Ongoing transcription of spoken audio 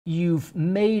You've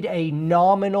made a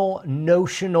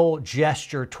notional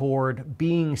gesture toward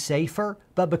being safer,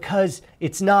 but because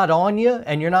it's not on you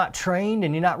and you're not trained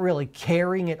and you're not really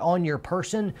carrying it on your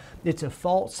person, it's a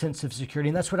false sense of security.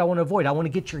 And that's what I want to avoid. I want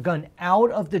to get your gun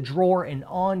out of the drawer and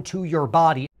onto your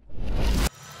body.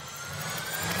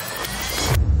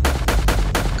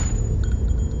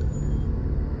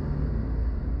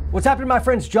 What's happening, my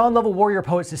friends? John Lovell, Warrior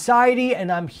Poet Society, and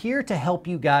I'm here to help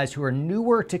you guys who are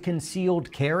newer to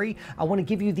concealed carry. I want to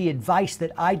give you the advice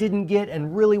that I didn't get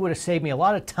and really would have saved me a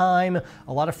lot of time,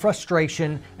 a lot of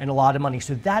frustration, and a lot of money.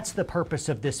 So that's the purpose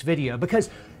of this video, because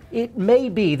it may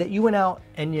be that you went out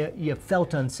and you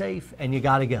felt unsafe and you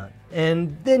got a gun.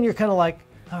 And then you're kind of like,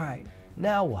 all right,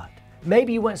 now what?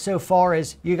 Maybe you went so far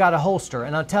as you got a holster,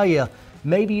 and I'll tell you,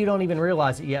 maybe you don't even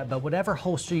realize it yet, but whatever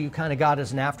holster you kind of got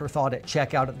as an afterthought at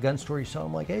checkout at the gun store, you saw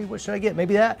them like, hey, what should I get?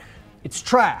 Maybe that. It's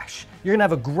trash. You're gonna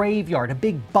have a graveyard, a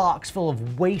big box full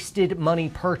of wasted money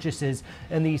purchases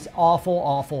and these awful,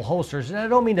 awful holsters. And I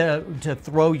don't mean to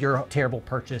throw your terrible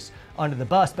purchase under the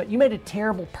bus, but you made a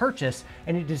terrible purchase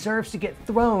and it deserves to get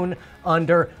thrown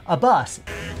under a bus.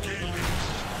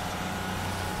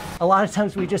 A lot of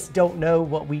times we just don't know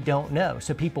what we don't know.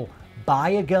 So people buy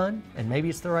a gun, and maybe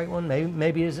it's the right one,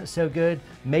 maybe it isn't so good.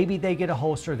 Maybe they get a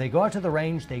holster, they go out to the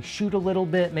range, they shoot a little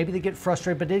bit, maybe they get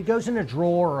frustrated, but it goes in a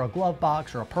drawer or a glove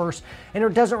box or a purse, and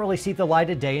it doesn't really see the light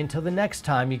of day until the next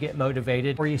time you get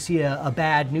motivated or you see a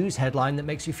bad news headline that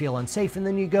makes you feel unsafe, and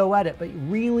then you go at it. But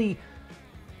really,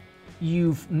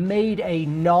 you've made a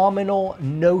notional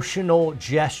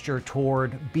gesture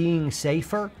toward being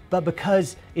safer, but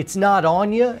because it's not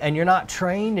on you and you're not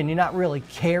trained and you're not really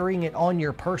carrying it on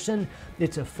your person,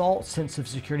 it's a false sense of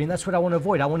security. And that's what I want to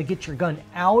avoid. I want to get your gun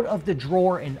out of the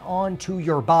drawer and onto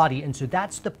your body. And so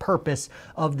that's the purpose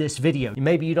of this video.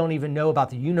 Maybe you don't even know about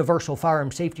the universal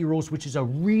firearm safety rules, which is a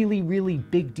really, really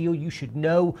big deal. You should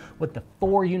know what the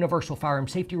 4 universal firearm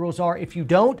safety rules are. If you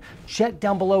don't, check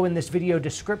down below in this video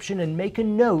description and make a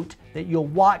note that you'll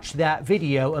watch that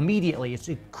video immediately. It's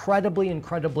incredibly,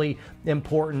 incredibly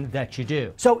important that you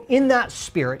do. So in that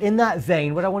spirit, in that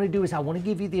vein, what I want to do is I want to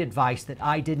give you the advice that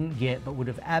I didn't get but would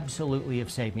have absolutely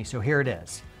have saved me. So here it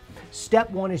is.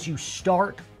 Step 1 is you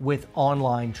start with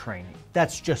online training.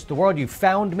 That's just the world. You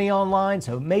found me online,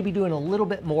 so maybe doing a little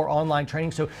bit more online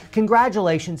training. So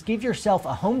congratulations, give yourself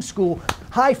a homeschool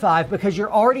high five because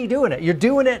you're already doing it. You're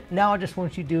doing it. Now I just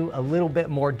want you to do a little bit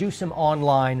more, do some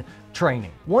online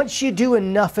training. Once you do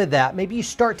enough of that, maybe you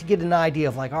start to get an idea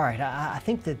of like, all right, I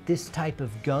think that this type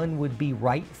of gun would be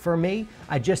right for me.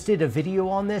 I just did a video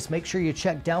on this. Make sure you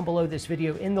check down below this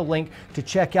video in the link to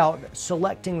check out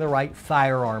selecting the right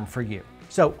firearm for you.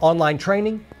 So online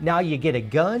training, now you get a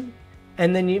gun,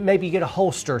 and then maybe you get a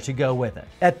holster to go with it.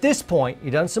 At this point,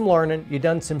 you've done some learning, you've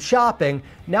done some shopping.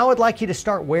 Now I'd like you to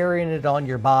start wearing it on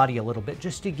your body a little bit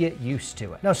just to get used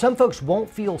to it. Now, some folks won't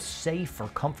feel safe or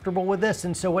comfortable with this,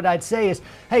 and so what I'd say is,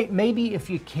 hey, maybe if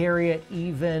you carry it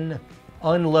even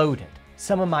unloaded.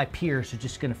 Some of my peers are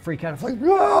just gonna freak out. It's like,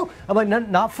 whoa! I'm like,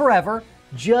 not forever.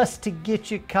 Just to get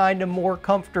you kind of more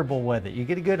comfortable with it. You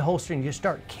get a good holster and you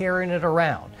start carrying it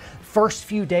around. First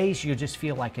few days, you just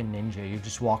feel like a ninja. You're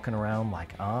just walking around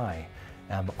like, I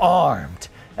am armed.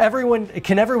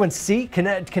 Can everyone see? Can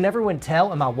everyone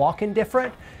tell? Am I walking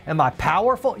different? Am I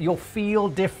powerful? You'll feel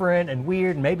different and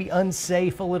weird, maybe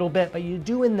unsafe a little bit, but you're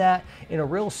doing that in a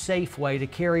real safe way to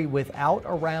carry without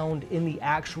around in the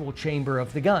actual chamber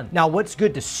of the gun. Now, what's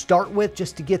good to start with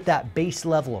just to get that base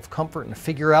level of comfort and to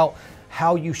figure out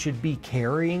how you should be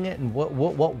carrying it and what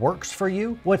works for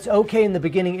you. What's okay in the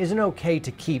beginning isn't okay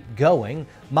to keep going.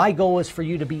 My goal is for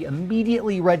you to be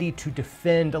immediately ready to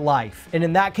defend life. And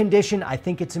in that condition, I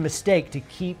think it's a mistake to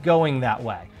keep going that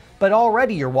way. But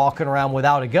already you're walking around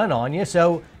without a gun on you,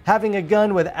 so having a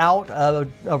gun without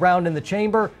around in the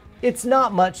chamber, it's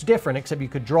not much different, except you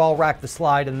could draw, rack the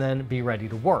slide, and then be ready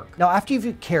to work. Now, after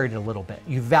you've carried it a little bit,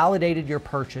 you've validated your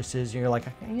purchases, and you're like,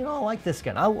 you know, I like this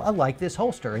gun. I like this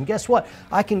holster. And guess what?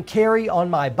 I can carry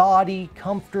on my body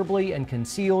comfortably and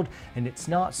concealed, and it's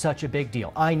not such a big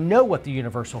deal. I know what the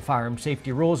universal firearm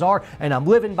safety rules are, and I'm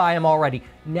living by them already.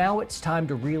 Now it's time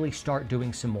to really start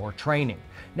doing some more training.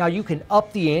 Now you can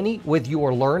up the ante with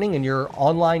your learning and your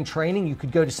online training. You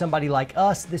could go to somebody like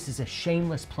us. This is a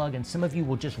shameless plug, and some of you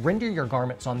will just rip render your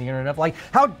garments on the internet. Like,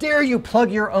 how dare you plug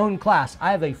your own class?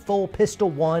 I have a full Pistol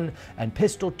 1 and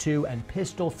Pistol 2 and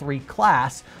Pistol 3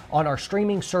 class on our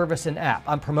streaming service and app.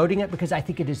 I'm promoting it because I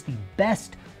think it is the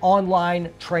best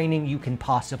online training you can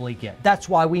possibly get. That's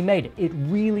why we made it. It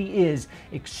really is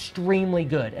extremely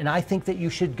good. And I think that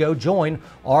you should go join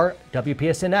our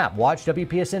WPSN app. Watch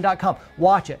WPSN.com.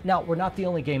 Watch it. Now, we're not the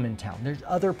only game in town. There's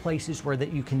other places where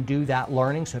that you can do that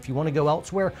learning. So if you want to go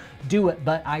elsewhere, do it.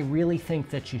 But I really think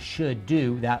that you should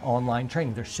do that online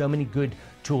training. There's so many good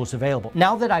tools available.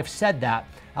 Now that I've said that,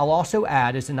 I'll also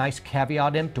add as a nice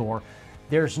caveat emptor,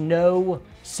 there's no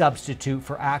substitute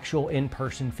for actual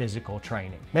in-person physical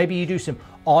training. Maybe you do some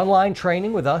online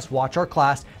training with us, watch our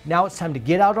class. Now it's time to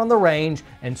get out on the range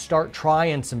and start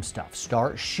trying some stuff.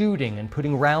 Start shooting and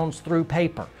putting rounds through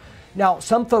paper. Now,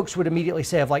 some folks would immediately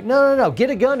say, no, get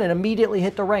a gun and immediately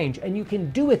hit the range. And you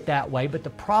can do it that way, but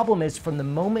the problem is from the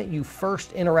moment you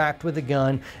first interact with a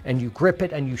gun and you grip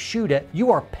it and you shoot it,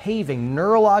 you are paving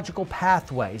neurological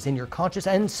pathways in your conscious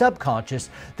and subconscious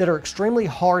that are extremely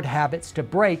hard habits to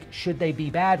break should they be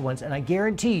bad ones. And I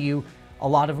guarantee you, a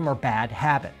lot of them are bad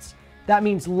habits. That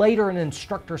means later an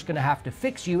instructor is going to have to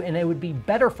fix you, and it would be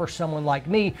better for someone like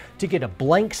me to get a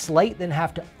blank slate than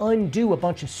have to undo a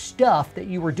bunch of stuff that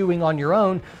you were doing on your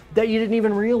own that you didn't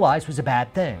even realize was a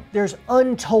bad thing. There's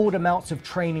untold amounts of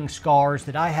training scars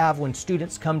that I have when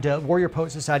students come to Warrior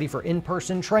Poet Society for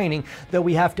in-person training that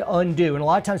we have to undo. And a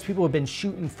lot of times people have been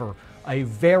shooting for a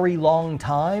very long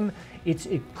time. It's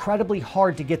incredibly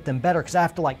hard to get them better because I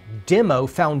have to like demo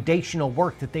foundational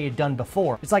work that they had done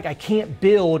before. It's like I can't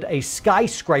build a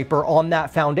skyscraper on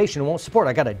that foundation. It won't support.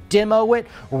 I got to demo it,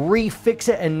 refix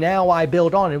it, and now I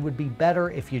build on. It would be better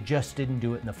if you just didn't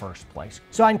do it in the first place.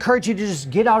 So I encourage you to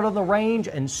just get out on the range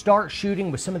and start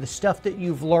shooting with some of the stuff that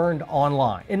you've learned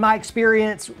online. In my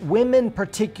experience, women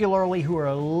particularly who are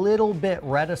a little bit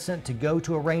reticent to go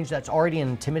to a range that's already an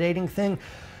intimidating thing,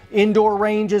 indoor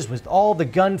ranges with all the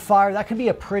gunfire, that can be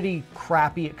a pretty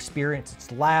crappy experience. It's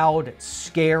loud, it's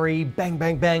scary, bang,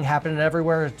 bang, bang happening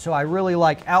everywhere. So I really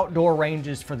like outdoor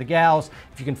ranges for the gals.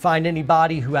 If you can find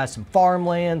anybody who has some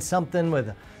farmland, something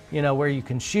with, where you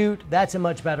can shoot, that's a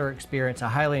much better experience. I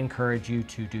highly encourage you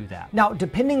to do that. Now,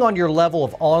 depending on your level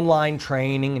of online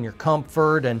training and your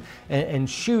comfort and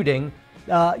shooting,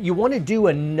 you want to do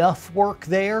enough work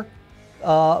there.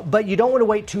 But you don't want to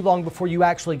wait too long before you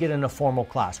actually get in a formal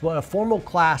class. What a formal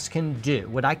class can do,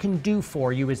 what I can do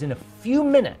for you is in a few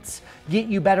minutes, get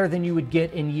you better than you would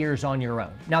get in years on your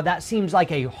own. Now that seems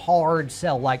like a hard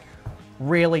sell, like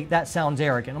really, that sounds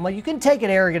arrogant. I'm like, you can take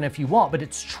it arrogant if you want, but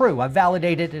it's true. I've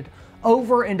validated it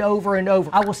over and over and over.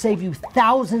 I will save you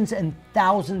thousands and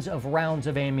thousands of rounds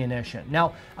of ammunition.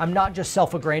 Now, I'm not just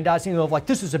self-aggrandizing of like,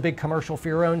 this is a big commercial for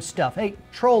your own stuff. Hey,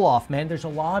 troll off, man. There's a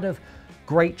lot of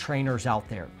great trainers out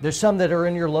there. There's some that are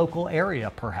in your local area,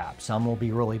 perhaps. Some will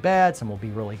be really bad, some will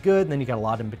be really good, and then you got a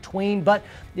lot in between. But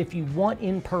if you want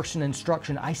in-person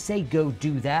instruction, I say go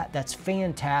do that. That's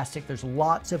fantastic. There's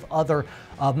lots of other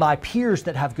of my peers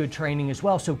that have good training as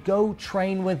well, so go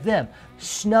train with them.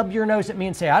 Snub your nose at me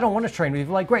and say, I don't want to train with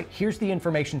you. Like, great, here's the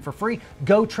information for free.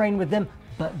 Go train with them,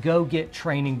 but go get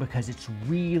training because it's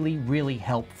really, really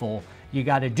helpful. You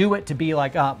got to do it to be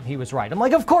like, oh, he was right. I'm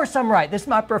like, of course I'm right. This is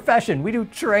my profession. We do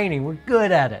training. We're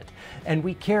good at it. And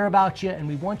we care about you, and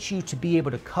we want you to be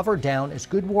able to cover down as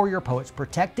good warrior poets,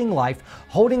 protecting life,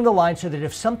 holding the line so that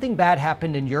if something bad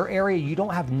happened in your area, you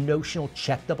don't have notional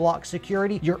check the block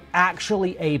security. You're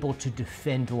actually able to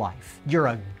defend life. You're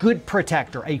a good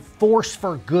protector, a force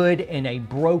for good in a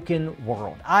broken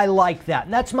world. I like that.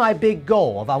 And that's my big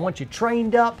goal. I want you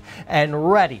trained up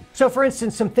and ready. So for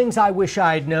instance, some things I wish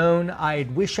I had known. I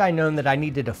wish I known that I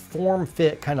needed a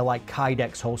form-fit kind of like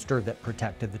Kydex holster that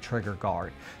protected the trigger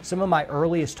guard. Some of my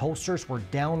earliest holsters were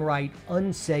downright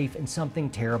unsafe and something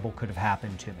terrible could have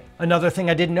happened to me. Another thing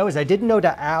I didn't know is I didn't know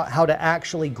how to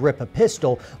actually grip a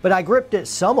pistol, but I gripped it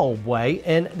some old way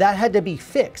and that had to be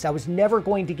fixed. I was never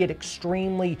going to get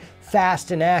extremely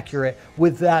fast and accurate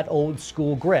with that old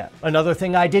school grip. Another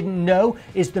thing I didn't know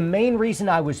is the main reason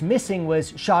I was missing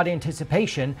was shot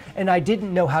anticipation, and I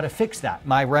didn't know how to fix that.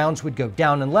 My rounds would go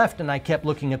down and left, and I kept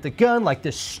looking at the gun like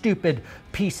this stupid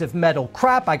piece of metal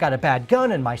crap. I got a bad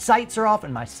gun and my sights are off,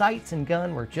 and my sights and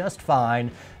gun were just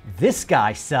fine. This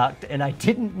guy sucked, and I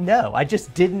didn't know. I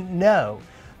just didn't know.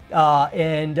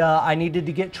 I needed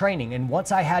to get training. And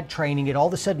once I had training, it all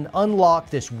of a sudden unlocked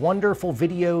this wonderful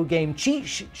video game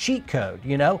cheat code,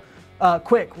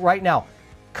 quick, right now.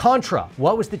 Contra,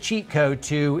 what was the cheat code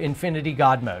to Infinity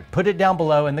God Mode? Put it down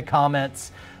below in the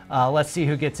comments. Let's see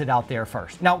who gets it out there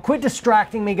first. Now, quit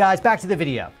distracting me, guys. Back to the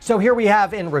video. So here we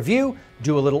have in review,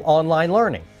 do a little online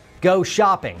learning. Go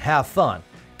shopping, have fun.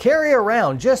 Carry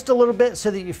around just a little bit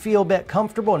so that you feel a bit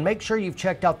comfortable, and make sure you've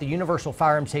checked out the universal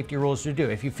firearm safety rules to do.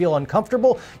 If you feel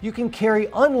uncomfortable, you can carry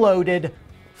unloaded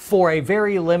for a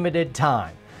very limited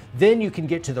time. Then you can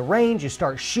get to the range, you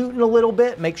start shooting a little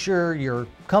bit, make sure you're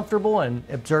comfortable and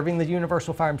observing the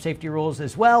universal firearm safety rules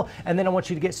as well. And then I want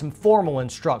you to get some formal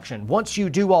instruction. Once you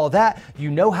do all that, you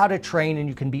know how to train and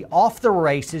you can be off the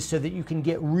races so that you can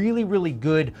get really, really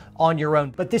good on your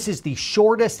own. But this is the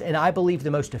shortest and I believe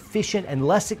the most efficient and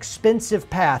less expensive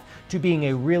path to being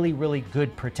a really, really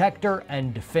good protector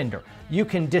and defender. You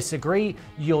can disagree,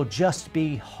 you'll just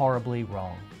be horribly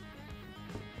wrong.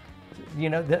 You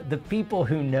know, the people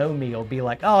who know me will be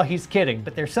like, oh, he's kidding.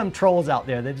 But there's some trolls out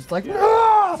there that just like,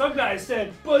 ah! Some guy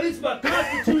said, but it's my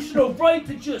constitutional right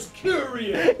to just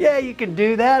carry. Yeah, you can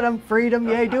do that. I'm freedom.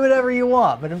 Yeah, do whatever you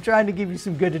want. But I'm trying to give you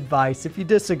some good advice. If you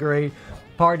disagree,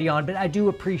 party on. But I do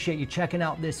appreciate you checking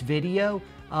out this video.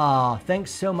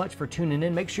 Thanks so much for tuning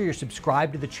in. Make sure you're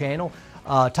subscribed to the channel.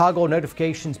 Toggle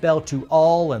notifications bell to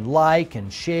all and like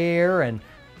and share and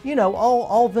you know,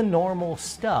 all the normal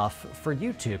stuff for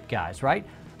YouTube, guys, right?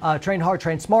 Train hard,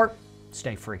 train smart,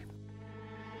 stay free.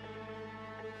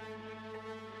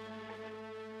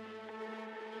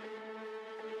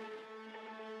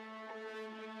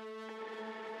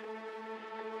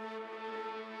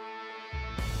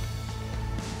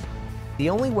 The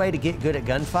only way to get good at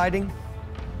gunfighting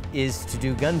is to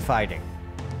do gunfighting.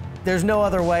 There's no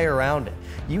other way around it.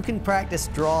 You can practice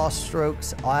draw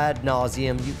strokes ad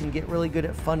nauseum. You can get really good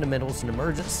at fundamentals and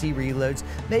emergency reloads,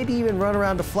 maybe even run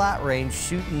around a flat range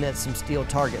shooting at some steel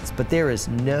targets, but there is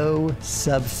no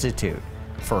substitute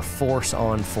for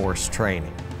force-on-force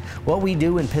training. What we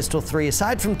do in Pistol 3,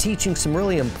 aside from teaching some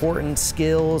really important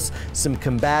skills, some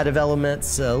combative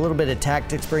elements, a little bit of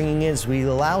tactics bringing in, is we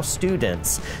allow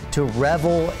students to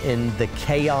revel in the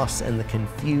chaos and the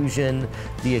confusion,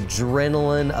 the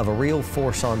adrenaline of a real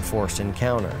force-on-force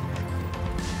encounter.